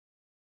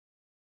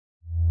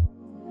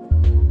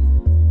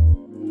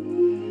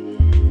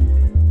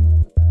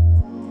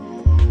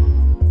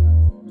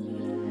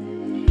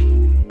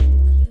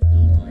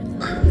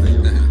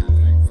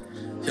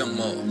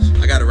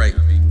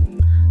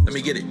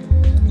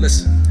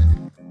Listen.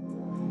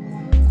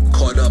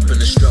 Caught up in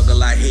the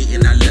struggle, I hate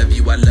and I love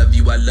you, I love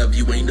you, I love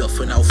you, ain't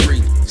nothing out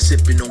free.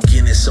 Sipping on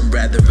Guinness, I'm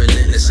rather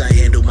relentless, I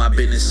handle my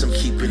business, I'm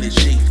keeping it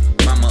cheap.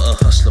 Mama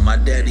a hustler, my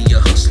daddy a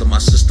hustler, my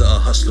sister a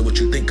hustler, what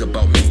you think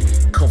about me?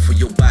 Come for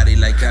your body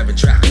like Ivan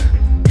Drago,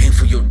 aim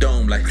for your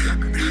dome like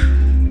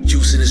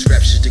using this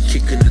rap shit to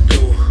kick in the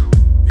door.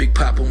 Big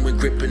poppin' when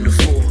gripping the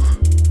floor.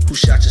 Who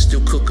shot you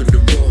still cooking the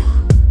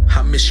raw?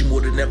 I miss you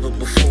more than ever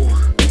before.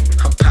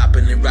 I'm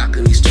popping and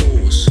rocking these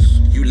tours.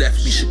 You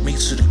left me, shook me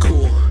to the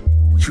core.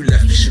 You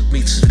left me, shook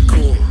me to the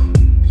core.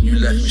 You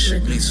left me,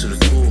 shook me to the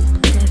core.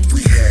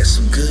 We had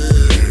some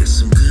good,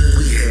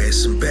 we had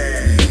some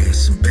bad,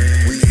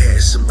 we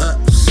had some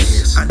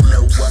ups. I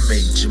know I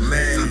made you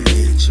mad.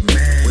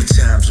 When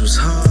times was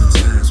hard,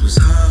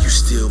 you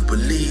still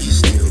believe.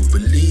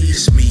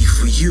 It's me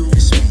for you,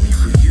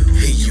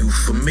 and you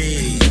for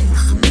me.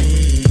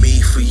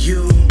 Me for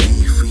you,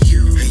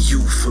 and you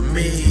for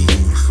me.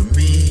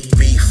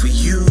 Me for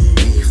you,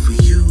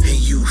 and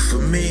you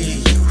for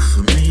me.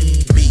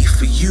 Me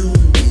for you,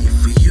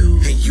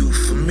 and you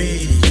for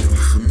me.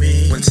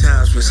 When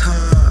times was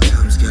hard,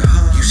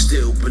 you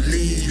still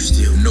believe.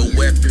 No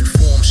weapon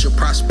form shall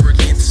prosper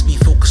against me.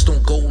 Focused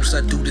on goals,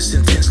 I do this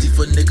intensely.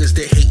 For niggas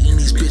that hating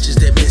these bitches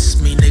that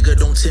miss me. Nigga,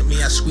 don't tempt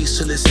me, I squeeze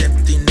till it's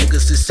empty.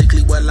 Niggas is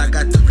sickly while I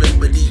got the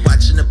remedy.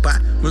 Watching the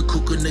pot when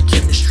cooking the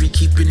chemistry.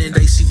 Keeping it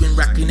icy when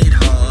rocking it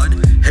hard.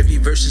 Heavy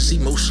verses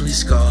emotionally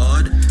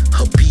scarred.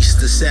 A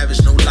beast, a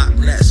savage, no Loch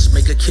Ness.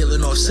 Make a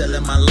killing off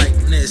selling my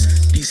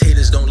likeness. These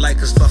haters don't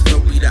like us, Buffalo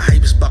be the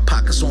hypest. My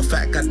pockets on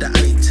fat, got the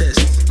eye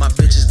test. My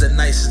bitches the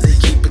nicest, they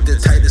keep it the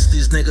tightest.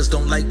 These niggas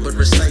don't like but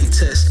recite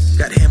test.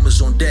 Got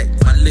hammers on deck,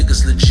 my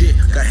niggas legit.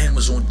 Got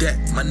hammers on deck,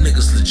 my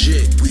niggas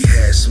legit. We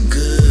had some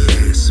good,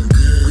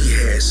 we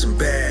had some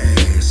bad,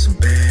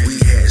 we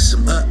had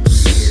some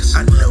ups.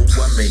 I know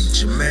I made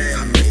you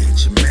mad.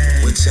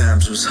 When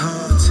times was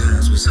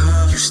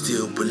hard, you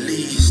still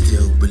believe.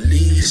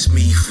 It's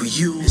me for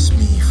you,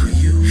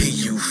 and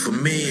you for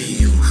me.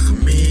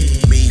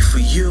 Me for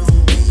you,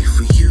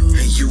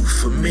 and you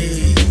for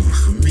me.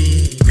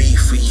 Me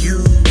for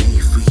you,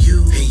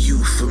 and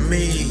you for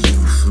me.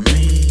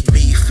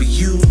 Me for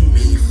you,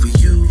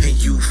 and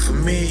you for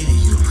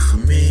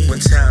me. When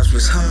times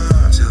was hard.